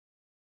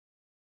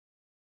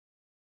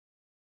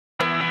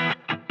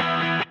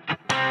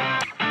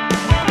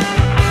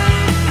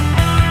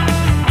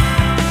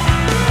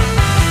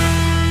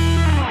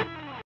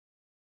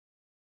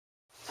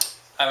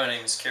Hi, my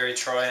name is Cary.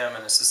 I'm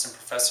an assistant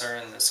professor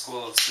in the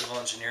School of Civil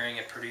Engineering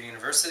at Purdue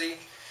University.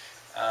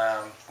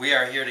 We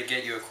are here to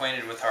get you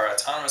acquainted with our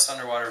autonomous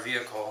underwater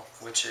vehicle,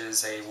 which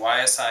is a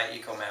YSI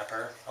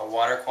Ecomapper, a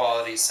water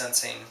quality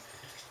sensing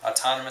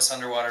autonomous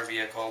underwater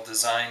vehicle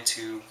designed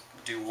to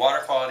do water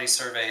quality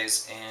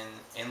surveys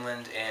in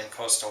inland and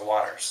coastal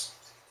waters.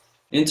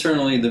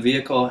 Internally, the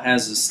vehicle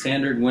has a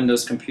standard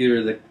Windows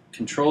computer that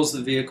controls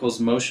the vehicle's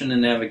motion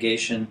and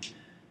navigation.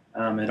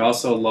 It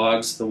also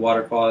logs the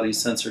water quality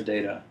sensor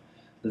data.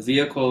 The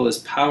vehicle is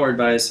powered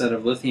by a set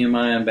of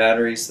lithium-ion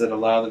batteries that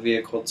allow the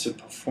vehicle to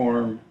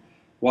perform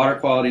water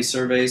quality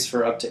surveys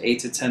for up to 8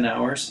 to 10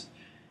 hours.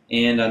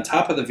 And on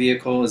top of the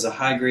vehicle is a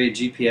high-grade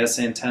GPS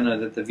antenna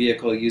that the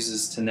vehicle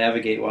uses to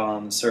navigate while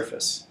on the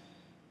surface.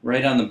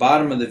 Right on the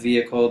bottom of the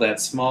vehicle, that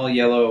small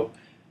yellow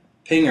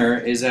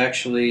pinger is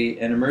actually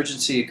an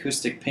emergency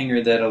acoustic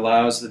pinger that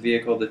allows the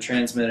vehicle to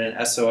transmit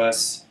an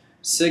SOS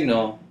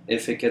signal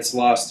if it gets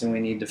lost and we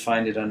need to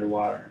find it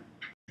underwater.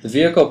 The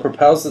vehicle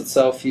propels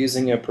itself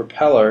using a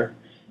propeller,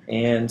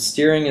 and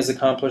steering is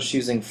accomplished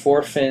using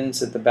 4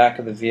 fins at the back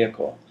of the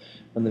vehicle.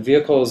 When the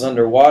vehicle is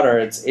underwater,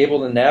 it's able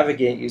to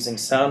navigate using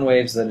sound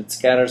waves that it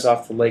scatters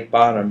off the lake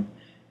bottom,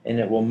 and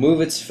it will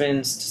move its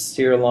fins to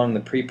steer along the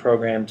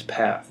pre-programmed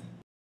path.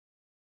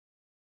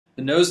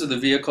 The nose of the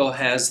vehicle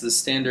has the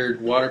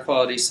standard water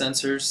quality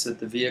sensors that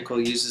the vehicle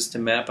uses to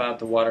map out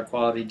the water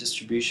quality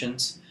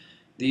distributions.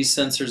 These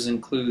sensors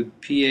include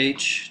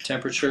pH,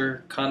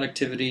 temperature,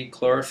 conductivity,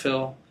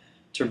 chlorophyll,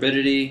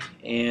 turbidity,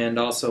 and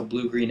also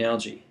blue-green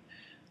algae.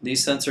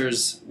 These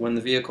sensors, when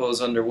the vehicle is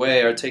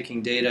underway, are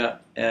taking data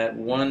at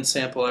 1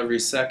 sample every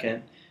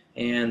second,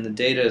 and the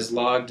data is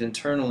logged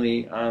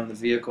internally on the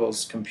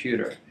vehicle's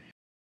computer.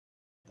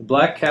 The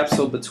black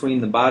capsule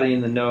between the body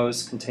and the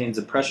nose contains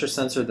a pressure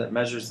sensor that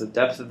measures the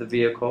depth of the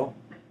vehicle.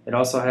 It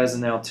also has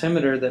an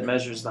altimeter that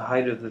measures the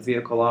height of the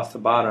vehicle off the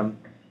bottom,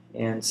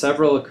 and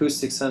several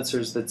acoustic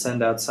sensors that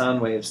send out sound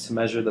waves to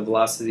measure the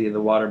velocity of the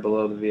water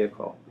below the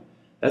vehicle.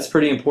 That's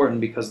pretty important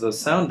because those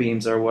sound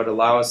beams are what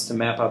allow us to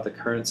map out the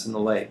currents in the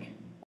lake.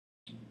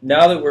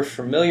 Now that we're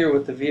familiar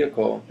with the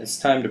vehicle, it's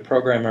time to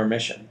program our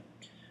mission.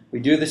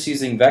 We do this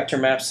using vector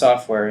map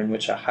software, in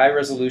which a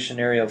high-resolution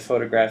aerial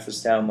photograph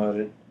is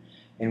downloaded,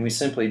 and we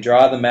simply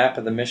draw the map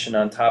of the mission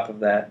on top of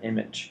that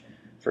image.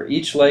 For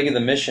each leg of the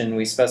mission,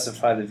 we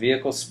specify the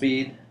vehicle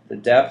speed, the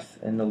depth,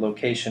 and the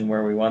location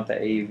where we want the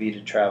AUV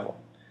to travel.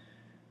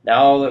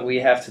 Now all that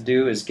we have to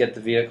do is get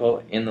the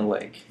vehicle in the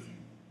lake.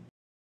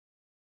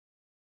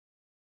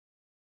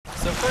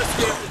 So first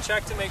we have to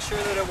check to make sure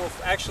that it will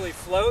actually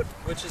float,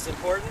 which is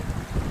important.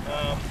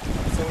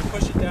 So we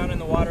push it down in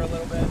the water a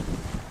little bit.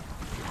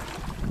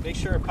 Make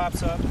sure it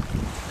pops up.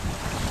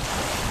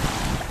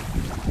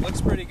 Looks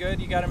pretty good.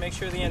 You got to make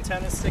sure the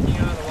antenna is sticking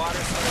out of the water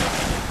so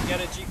that you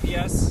get a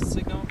GPS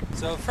signal.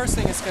 So the first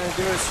thing it's going to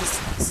do is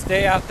just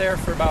stay out there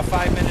for about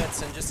 5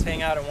 minutes and just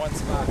hang out in one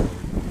spot.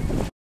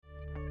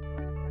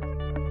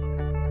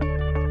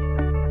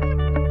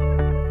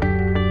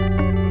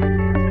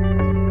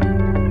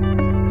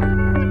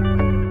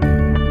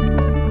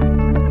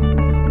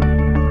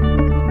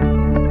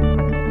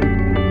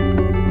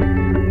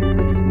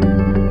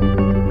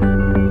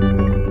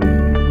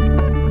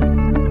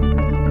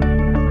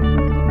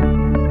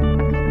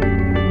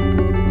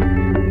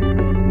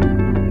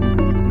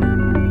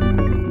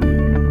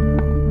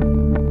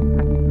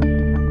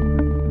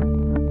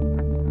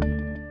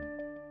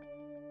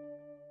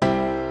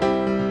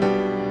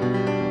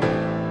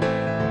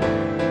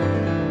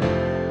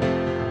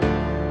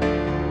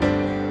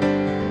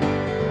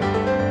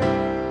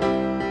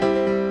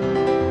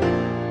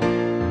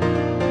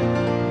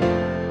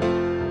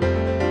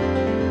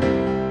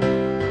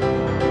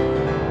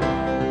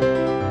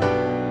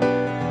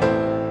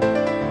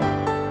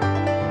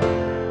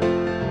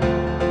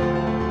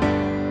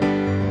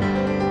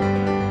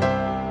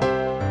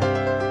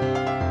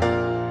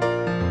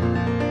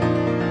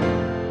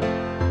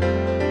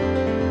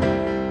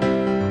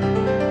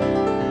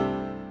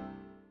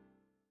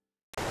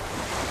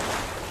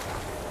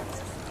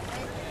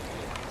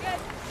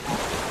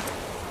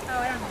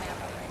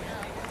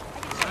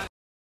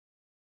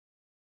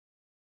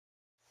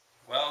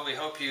 Well, we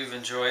hope you've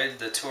enjoyed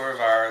the tour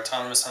of our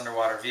autonomous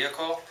underwater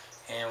vehicle,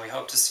 and we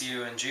hope to see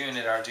you in June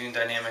at our Dune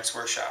Dynamics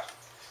workshop.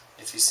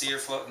 If you see her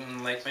floating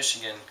in Lake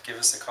Michigan, give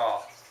us a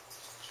call.